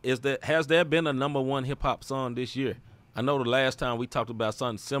know, has there been a number one hip hop song this year? I know the last time we talked about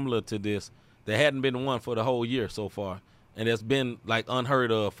something similar to this, there hadn't been one for the whole year so far, and it's been like unheard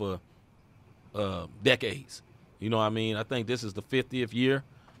of for decades. You know what I mean? I think this is the 50th year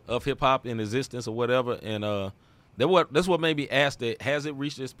of hip hop in existence or whatever, and that's what made me ask that. Has it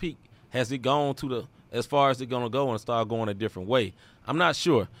reached its peak? Has it gone to as far as it's gonna go and start going a different way? I'm not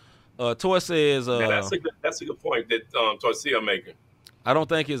sure. Toy says that's a good point that Torcia making. I don't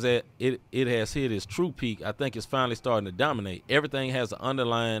think it has hit its true peak. I think it's finally starting to dominate. Everything has an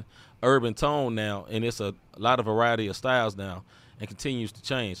underlying urban tone now, and it's a lot of variety of styles now, and continues to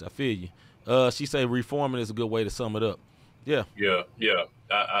change. I feel you. She said reforming is a good way to sum it up. Yeah. Yeah.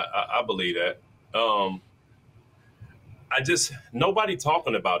 I believe that. Nobody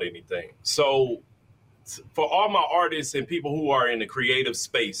talking about anything. So for all my artists and people who are in the creative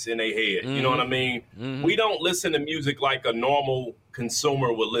space in their head, you know what I mean? We don't listen to music like a normal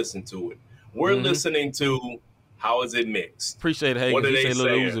consumer would listen to it. We're listening to how is it mixed. Appreciate it, Hagen. What are they say Lil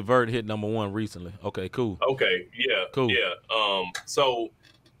saying? Uzi Vert hit number one recently. Okay, cool. Okay, yeah, cool. Yeah.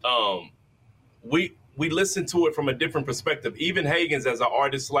 We listen to it from a different perspective. Even Hagen's as an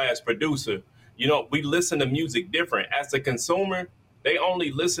artist / producer, you know, we listen to music different. As a consumer, they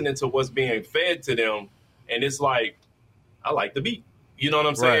only listening to what's being fed to them, and it's like, I like the beat. You know what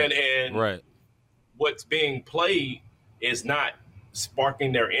I'm saying? And what's being played is not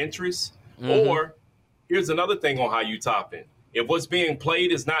sparking their interest. Or here's another thing on how you top it. If what's being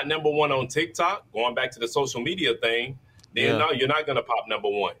played is not number one on TikTok, going back to the social media thing, then no, you're not gonna pop number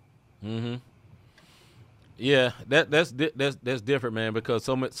one. Yeah, that's different, man, because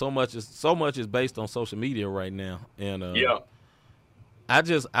so much is based on social media right now, and I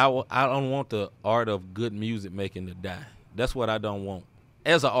don't want the art of good music making to die. That's what I don't want.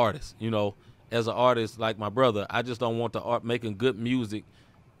 As an artist, you know, as an artist like my brother, I just don't want the art making good music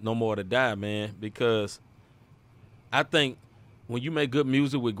no more to die, man, because I think when you make good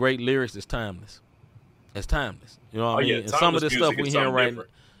music with great lyrics, it's timeless. It's timeless. You know what I mean? And some of the stuff we hear right now,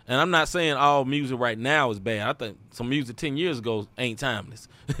 and I'm not saying all music right now is bad. I think some music 10 years ago ain't timeless.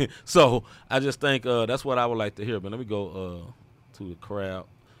 So I just think that's what I would like to hear. But let me go to the crowd.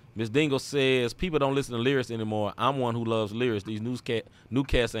 Miss Dingle says, people don't listen to lyrics anymore. I'm one who loves lyrics. These new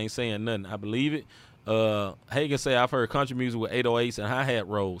cats ain't saying nothing. I believe it. Hagen say, I've heard country music with 808s and hi-hat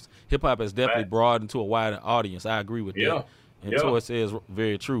rolls. Hip-hop has definitely broadened to a wider audience. I agree with that. And Toy says,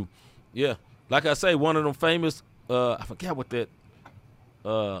 very true. Yeah. Like I say, one of them famous, I forgot what that,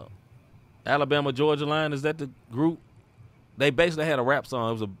 Alabama, Georgia line, is that the group? They basically had a rap song.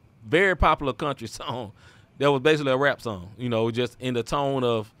 It was a very popular country song. That was basically a rap song, you know, just in the tone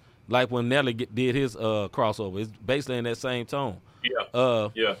of like when Nelly did his crossover. It's basically in that same tone.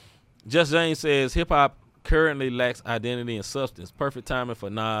 Just James says, hip-hop currently lacks identity and substance. Perfect timing for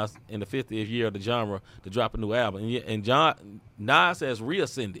Nas in the 50th year of the genre to drop a new album. And Nas has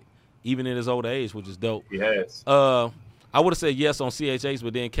reascended, even in his older age, which is dope. He has. I would have said yes on CHH,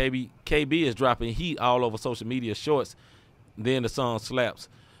 but then KB is dropping heat all over social media shorts. Then the song slaps.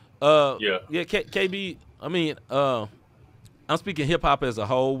 KB. I mean, I'm speaking hip hop as a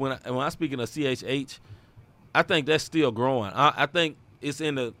whole. When I'm speaking of CHH, I think that's still growing. I think it's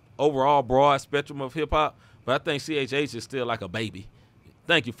in the overall broad spectrum of hip hop, but I think CHH is still like a baby.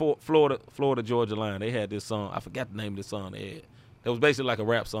 Thank you. Florida Georgia line. They had this song. I forgot the name of the song they had. It was basically like a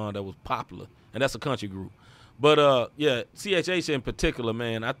rap song that was popular, and that's a country group. But CHH in particular,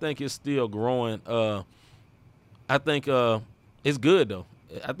 man, I think it's still growing. I think it's good though.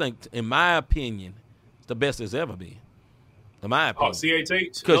 I think, in my opinion, it's the best it's ever been. In my opinion,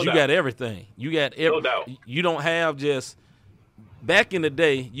 CHH, because you got everything. You got no doubt. You don't have just. Back in the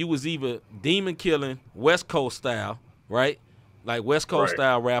day, you was either demon killing West Coast style, right? Like West Coast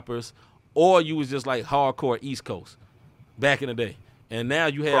style rappers, or you was just like hardcore East Coast back in the day. And now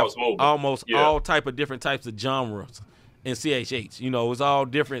you have almost all type of different types of genres in CHH. You know, it's all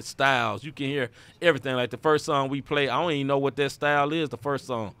different styles. You can hear everything. Like the first song we play, I don't even know what that style is, the first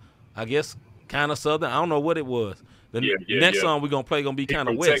song. I guess kind of Southern. I don't know what it was. The next song we're going to play going to be kind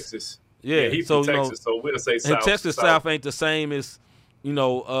of West. Texas. Yeah, he's from Texas, so we'll say South. And Texas South ain't the same as, you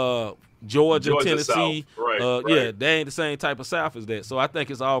know, Georgia Tennessee. South. Right. They ain't the same type of South as that. So I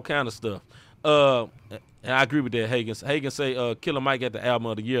think it's all kind of stuff. And I agree with that, Hagen. Hagen say Killer Mike got the album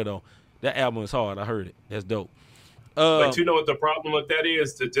of the year, though. That album is hard. I heard it. That's dope. But you know what the problem with that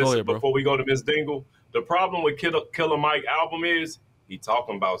is? Before we go to Miss Dingle, The problem with Killer Mike album is he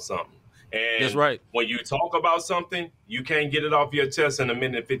talking about something. And that's right. When you talk about something, you can't get it off your chest in a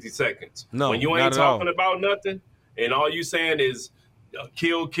minute and 50 seconds. No, when you ain't talking about nothing, and all you saying is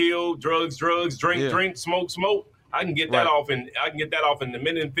kill, drugs, drink, smoke. I can get that off in a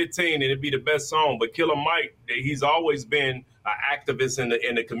minute and 15, and it'd be the best song. But Killer Mike, he's always been an activist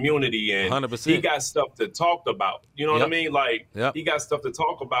in the community, and 100%. he got stuff to talk about. You know what I mean? Like he got stuff to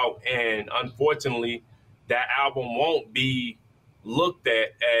talk about, and unfortunately, that album won't be looked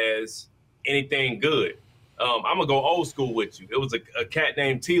at as anything good. I'm gonna go old school with you. It was a cat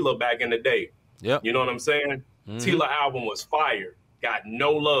named Tila back in the day. Yep. You know what I'm saying? Tila album was fire. Got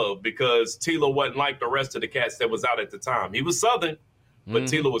no love because Tila wasn't like the rest of the cats that was out at the time. He was Southern, but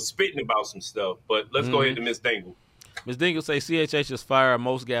Tila was spitting about some stuff. But let's go ahead to Miss Dingle. Miss Dingle say CHH is fire.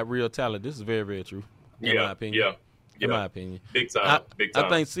 Most got real talent. This is very, very true. In my opinion. In my opinion. Big time. I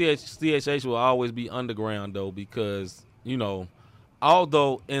think CHH will always be underground, though, because, you know,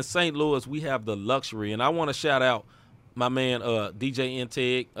 although in St. Louis we have the luxury, and I want to shout out my man DJ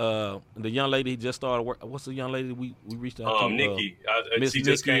Integ, the young lady he just started work. What's the young lady we reached out to? Nikki. She Nikki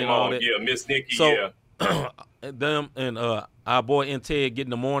just came on. Yeah, Miss Nikki. So, them and our boy Integ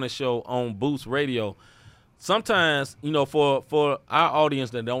getting the morning show on Boost Radio. Sometimes, you know, for our audience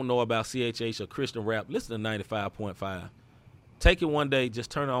that don't know about CHH or Christian rap, listen to 95.5. Take it one day,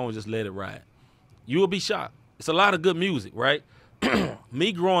 just turn it on, and just let it ride. You will be shocked. It's a lot of good music, right?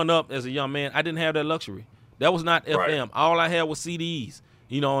 Me growing up as a young man, I didn't have that luxury. That was not FM. Right. All I had was CDs.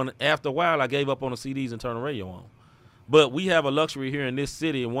 You know, and after a while, I gave up on the CDs and turned the radio on. But we have a luxury here in this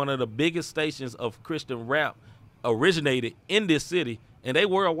city, and one of the biggest stations of Christian rap originated in this city, and they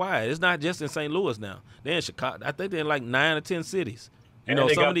worldwide. It's not just in St. Louis now. They're in Chicago. I think they're in like 9 or 10 cities. You know,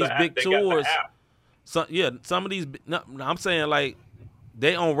 some of these big tours. Some of these. No, I'm saying like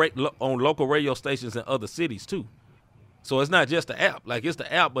they on local radio stations in other cities too. So it's not just the app. Like, it's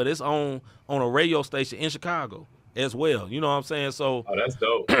the app, but it's on a radio station in Chicago as well. You know what I'm saying? So that's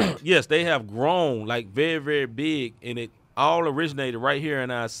dope. Yes, they have grown like very, very big, and it all originated right here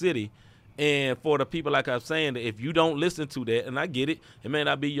in our city. And for the people, like I'm saying, that if you don't listen to that, and I get it, it may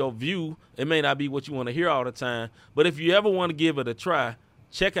not be your view, it may not be what you want to hear all the time, but if you ever want to give it a try,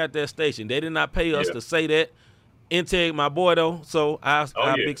 check out that station. They did not pay us to say that. Integ, my boy, though, so I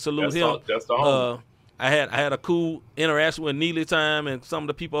big salute him. That's the home. I had a cool interaction with Neely Time and some of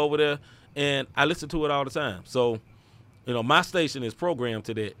the people over there, and I listen to it all the time. So, you know, my station is programmed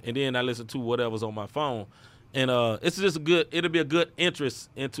to that, and then I listen to whatever's on my phone. And it's just it'll be a good interest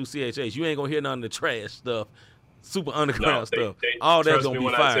into CHH. You ain't gonna hear none of the trash stuff, super underground stuff. All that's gonna be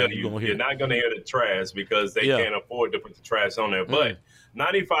fire. You're not gonna hear the trash because they can't afford to put the trash on there. But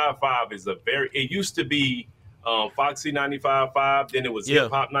 95.5 is it used to be Foxy 95.5, then it was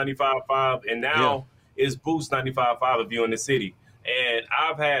Hip Hop 95.5, and now it's Boost 95.5 if you're in the city. And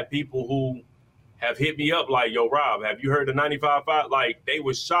I've had people who have hit me up like, yo, Rob, have you heard the 95.5? Like, they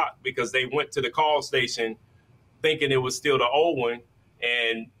were shocked because they went to the call station thinking it was still the old one,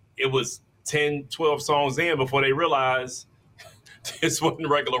 and it was 10, 12 songs in before they realized this wasn't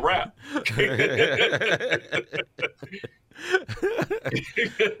regular rap.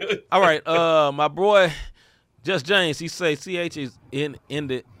 All right, my boy Just James, he say CHH is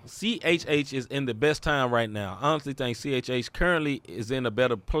in the best time right now. I honestly think CHH currently is in a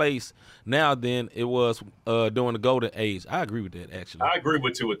better place now than it was during the golden age. I agree with that, actually. I agree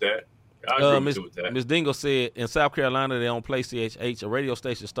with you with that. Ms. Dingle said in South Carolina they don't play CHH. A radio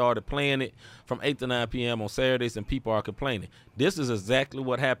station started playing it from 8 to 9 p.m. on Saturdays, and people are complaining. This is exactly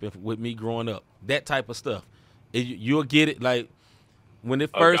what happened with me growing up. That type of stuff. You'll get it like when we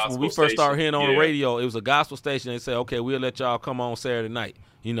first started hearing on the radio, it was a gospel station. They said, okay, we'll let y'all come on Saturday night.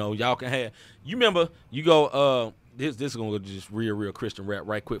 You know, y'all can have. You remember, you go, this is going to go just real Christian rap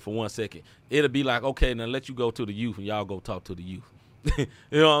right quick for 1 second. It'll be like, okay, now let you go to the youth, and y'all go talk to the youth. You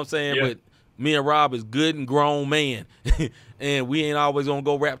know what I'm saying? Yeah. But me and Rob is good and grown man, and we ain't always going to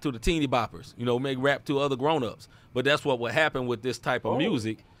go rap to the teeny boppers. You know, make rap to other grown-ups. But that's what would happen with this type of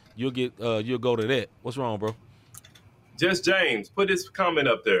music. You'll go to that. What's wrong, bro? Just James, put this comment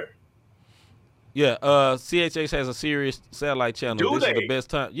up there. Yeah, CHH has a serious satellite channel. This is the best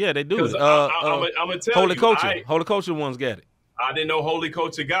time. Yeah, they do it. I'm gonna tell Holy you, Culture. Holy Culture one's got it. I didn't know Holy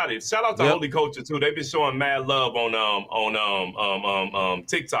Culture got it. Shout out to Holy Culture too. They've been showing mad love on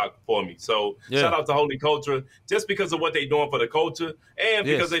TikTok for me. So shout out to Holy Culture just because of what they doing for the culture and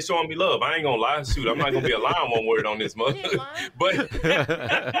because they showing me love. I ain't gonna lie. Shoot, I'm not gonna be a lying one word on this month. But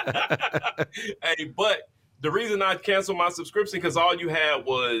but the reason I canceled my subscription because all you had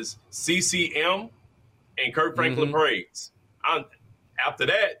was CCM and Kirk Franklin Praise. After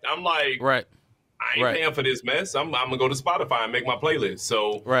that, I'm like, right. I ain't paying for this mess. I'm gonna go to Spotify and make my playlist.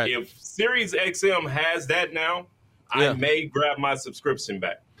 So if Sirius XM has that now, I may grab my subscription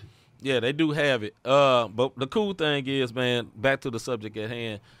back. Yeah, they do have it. But the cool thing is, man, back to the subject at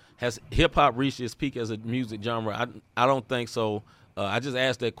hand, has hip-hop reached its peak as a music genre? I don't think so. I just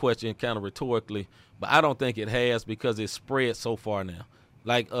asked that question kind of rhetorically, but I don't think it has because it's spread so far now.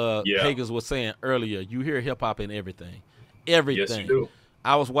 Like Hagens was saying earlier, you hear hip-hop in everything. Everything. Yes, you do.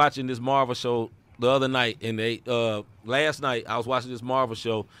 I was watching this Marvel show the other night, and they last night I was watching this Marvel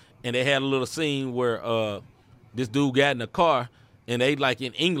show, and they had a little scene where this dude got in a car, and they like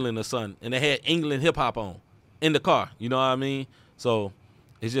in England or something, and they had England hip-hop on in the car. You know what I mean? So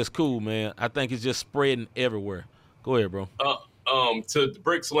it's just cool, man. I think it's just spreading everywhere. Go ahead, bro. To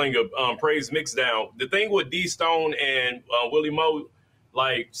Brickslinger, Praise Mixdown. The thing with D Stone and Willie Mo,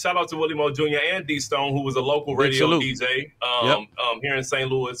 like, shout out to Willie Mo Jr. and D Stone, who was a local radio DJ here in St.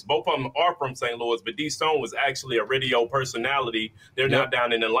 Louis. Both of them are from St. Louis, but D Stone was actually a radio personality. They're now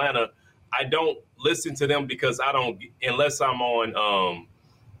down in Atlanta. I don't listen to them because I don't, unless I'm on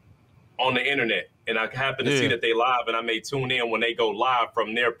the internet and I happen to see that they live, and I may tune in when they go live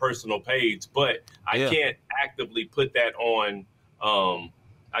from their personal page, but I can't actively put that on.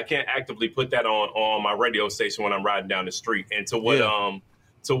 I can't actively put that on my radio station when I'm riding down the street. And to what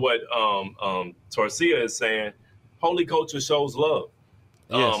Torcia is saying, holy culture shows love.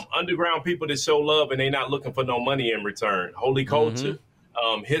 Underground people that show love and they're not looking for no money in return. Holy culture,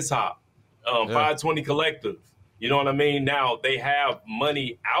 His Hop, 520 Collective. You know what I mean? Now they have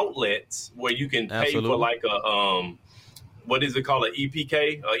money outlets where you can pay for like a what is it called? An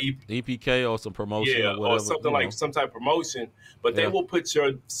EPK? EPK or some promotion or whatever. Or something like some type of promotion. But they will put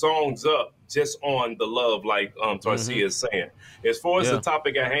your songs up just on the love, like Torcia is saying. As far as the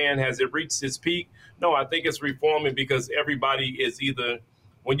topic at hand, has it reached its peak? No, I think it's reforming because everybody is either,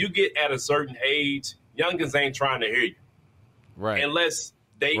 when you get at a certain age, youngins ain't trying to hear you. Right. Unless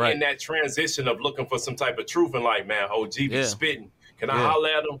they in that transition of looking for some type of truth and like, man, OG be spitting. Can I holler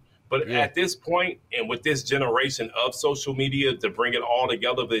at them? But at this point, and with this generation of social media to bring it all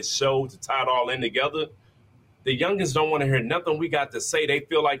together, this show, to tie it all in together, the youngins don't want to hear nothing we got to say. They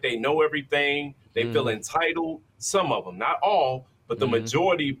feel like they know everything. They feel entitled. Some of them, not all, but the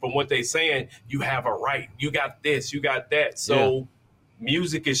majority from what they're saying, you have a right. You got this, you got that. So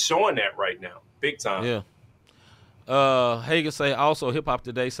music is showing that right now, big time. Yeah. Hagen say also hip-hop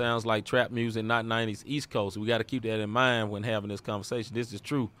today sounds like trap music, not 90s East Coast. We got to keep that in mind when having this conversation. This is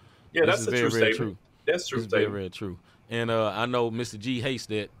true. Yeah, that's a true statement. True. That's true statement. Very, very true. And I know Mr. G hates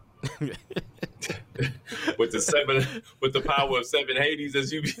that. with the power of 7 Hades,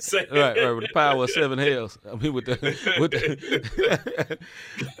 as you be saying. Right, with the power of 7 hells. I mean, with the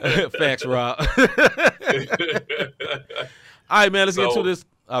facts, Rob. All right, man, let's get to this.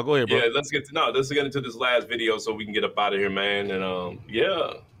 Go ahead, bro. Yeah, let's get into this last video so we can get up out of here, man. And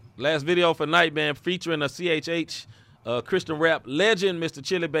last video for night, man, featuring a CHH Christian rap legend, Mr.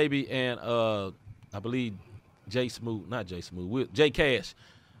 Chili Baby, and I believe J Cash.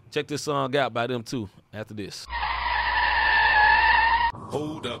 Check this song out by them too after this.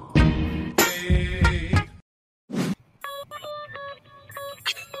 Hold up. Hey.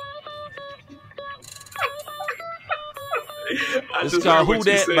 It's called Who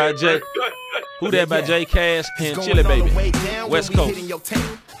That by J Cash and Chili Baby. West Coast.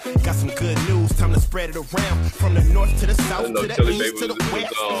 Got some good news, time to spread it around. From the north to the south, to the east to the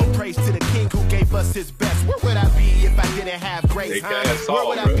west. Praise to the king who gave us his best. Where would I be if I didn't have grace, huh? Where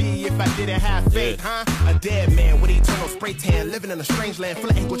would I be if I didn't have faith, huh? A dead man with eternal spray tan, living in a strange land full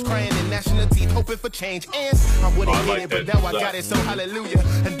of anguish, crying in gnashing of teeth, hoping for change. And I wouldn't get it, but now I got it, so hallelujah.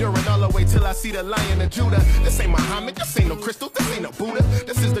 Enduring all the way till I see the Lion of Judah. This ain't Muhammad, this ain't no crystal, this ain't no Buddha.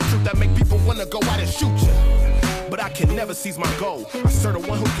 This is the truth that make people wanna go out and shoot ya. But I can never seize my goal. I serve the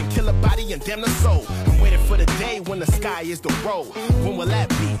one who can kill a body and damn the soul. I'm waiting for the day when the sky is the road. When will that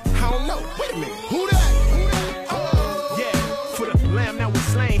be? I don't know. Wait a minute. Who that? Oh. Yeah, for the lamb that was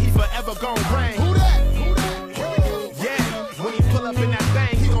slain, he forever gon' reign. Who that? Yeah, when he pull up in that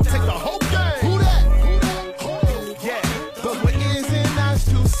thing, he gon' take the whole game. Who that? Yeah, those were ears and eyes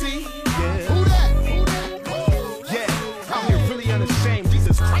to see. Yeah. Who that? Yeah, I'm here really unashamed.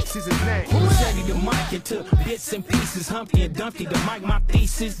 Jesus Christ is his name. Who that? The mic into bits and pieces, Humpty and Dumpty, the mic, my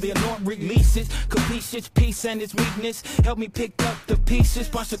thesis, the Lord releases, capricious peace and its weakness, help me pick up the pieces,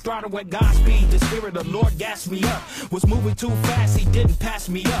 punch the throttle at Godspeed, the spirit of the Lord gassed me up, was moving too fast, he didn't pass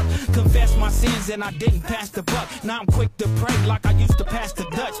me up, confessed my sins and I didn't pass the buck, now I'm quick to pray like I used to pass the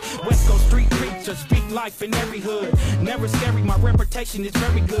Dutch, West Coast street preacher, preacher, speak life in every hood. Never scary, my reputation is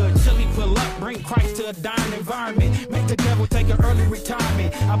very good. Chili pull up, bring Christ to a dying environment. Make the devil take an early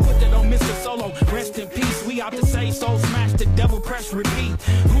retirement. I put that on Mr. Solo, rest in peace. We out to save soul, smash the devil, press repeat.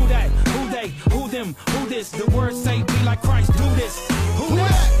 Who that? Who they? Who them? Who this? The word say be like Christ, do this. Who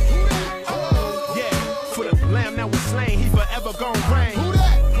that? Yeah, for the lamb that was slain, he forever gon' reign. Who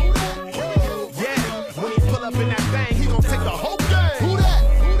that? Yeah, when he pull up in that thing, he gon' take the whole game. Who that?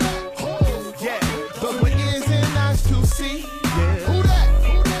 Yeah, but what is in us to see? Yeah. Who that?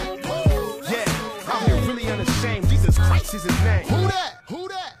 Yeah, I'm here really unashamed. Jesus Christ is his name. Who that? Who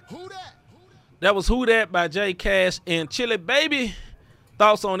that? Who that? That was Who That by J Cash and Chili Baby.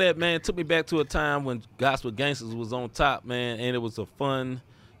 Thoughts on that, man? Took me back to a time when Gospel Gangsters was on top, man, and it was a fun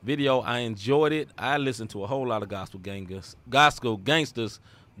video. I enjoyed it. I listened to a whole lot of Gospel Gangsters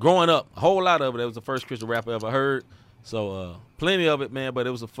growing up. A whole lot of it. It was the first Christian rapper I ever heard. So plenty of it, man, but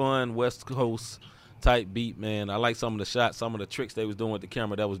it was a fun West Coast type beat, man. I like some of the shots, some of the tricks they was doing with the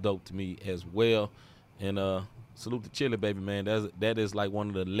camera. That was dope to me as well. And salute to Chili Baby, man. That is like one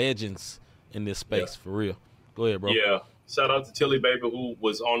of the legends in this space, for real. Go ahead, bro. Yeah. Shout out to Chili Baby who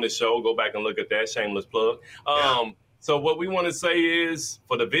was on the show. Go back and look at that. Shameless plug. So what we want to say is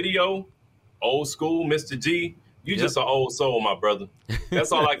for the video, old school, Mr. G, you just an old soul, my brother.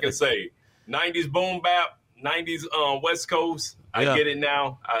 That's all I can say. 90s boom bap, 90s West Coast. I get it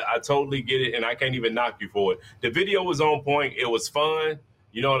now. I totally get it, and I can't even knock you for it. The video was on point. It was fun.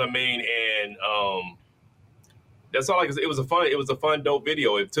 You know what I mean? And that's all I can say. It was a fun, dope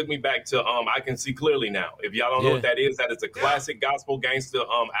video. It took me back to I Can See Clearly Now. If y'all don't know what that is a classic gospel gangster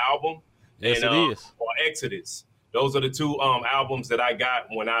album. Yes, and, it is. Or Exodus. Those are the two albums that I got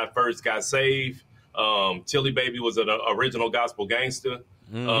when I first got saved. Chili Baby was an original gospel gangster.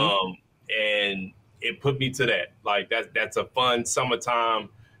 And it put me to that. Like that's a fun summertime.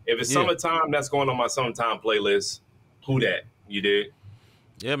 If it's summertime, that's going on my summertime playlist. Who that? You did?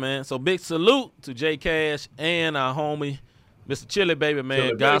 Yeah, man. So big salute to J Cash and our homie, Mr. Chili Baby, man.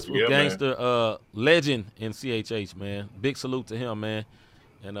 Chili Gospel Baby, gangster, legend in CHH, man. Big salute to him, man.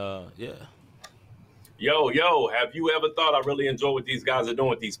 And Yo, have you ever thought I really enjoy what these guys are doing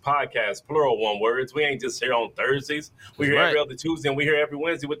with these podcasts, plural one words? We ain't just here on Thursdays. We here every other Tuesday, and we here every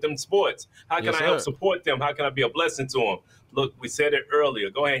Wednesday with them sports. How can I help support them? How can I be a blessing to them? Look, we said it earlier.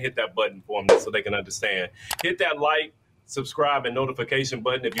 Go ahead and hit that button for them so they can understand. Hit that like, subscribe, and notification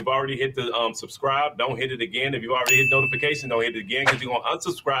button. If you've already hit the subscribe, don't hit it again. If you've already hit notification, don't hit it again because you're going to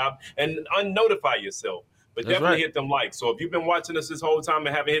unsubscribe and unnotify yourself. But definitely hit them likes. So if you've been watching us this whole time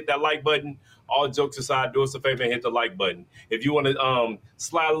and haven't hit that like button, all jokes aside, do us a favor and hit the like button. If you want to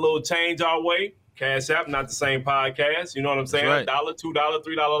slide a little change our way, Cash App, Not the Same Podcast. You know what I'm saying? $1, $2,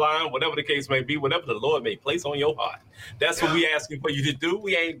 $3 line, whatever the case may be, whatever the Lord may place on your heart. That's what we asking for you to do.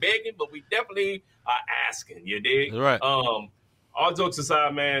 We ain't begging, but we definitely are asking. You dig? Right. All jokes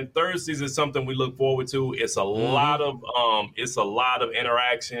aside, man, Thursdays is something we look forward to. It's a lot of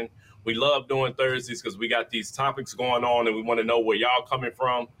interaction. We love doing Thursdays because we got these topics going on and we want to know where y'all coming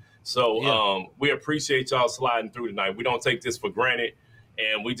from. So we appreciate y'all sliding through tonight. We don't take this for granted,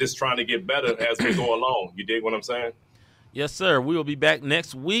 and we just trying to get better as we go along. You dig what I'm saying? Yes, sir. We will be back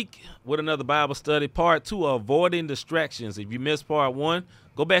next week with another Bible study, part 2, Avoiding Distractions. If you missed part 1,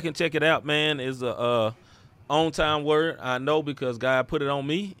 go back and check it out, man. It's a on-time word, I know, because God put it on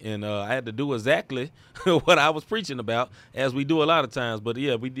me, and I had to do exactly what I was preaching about, as we do a lot of times. But,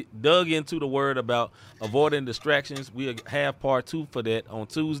 yeah, we dug into the word about avoiding distractions. We have part 2 for that on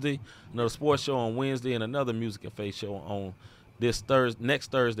Tuesday, another sports show on Wednesday, and another music and faith show on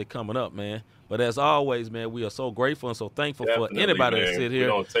next Thursday coming up, man. But as always, man, we are so grateful and so thankful for anybody that sit here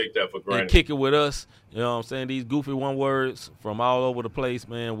don't take that for granted and kick it with us. You know what I'm saying? These goofy one words from all over the place,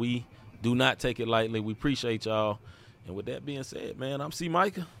 man, we do not take it lightly. We appreciate y'all. And with that being said, man, I'm C.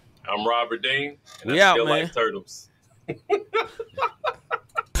 Micah. I'm Robert Dean. And we I out, feel man. Like turtles.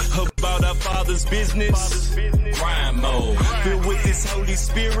 About our Father's business, crime mode. Filled with this Holy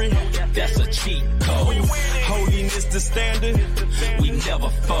Spirit, that's a cheat code. Holiness the standard, we never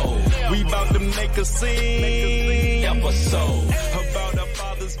fold. We about to make a scene, episode.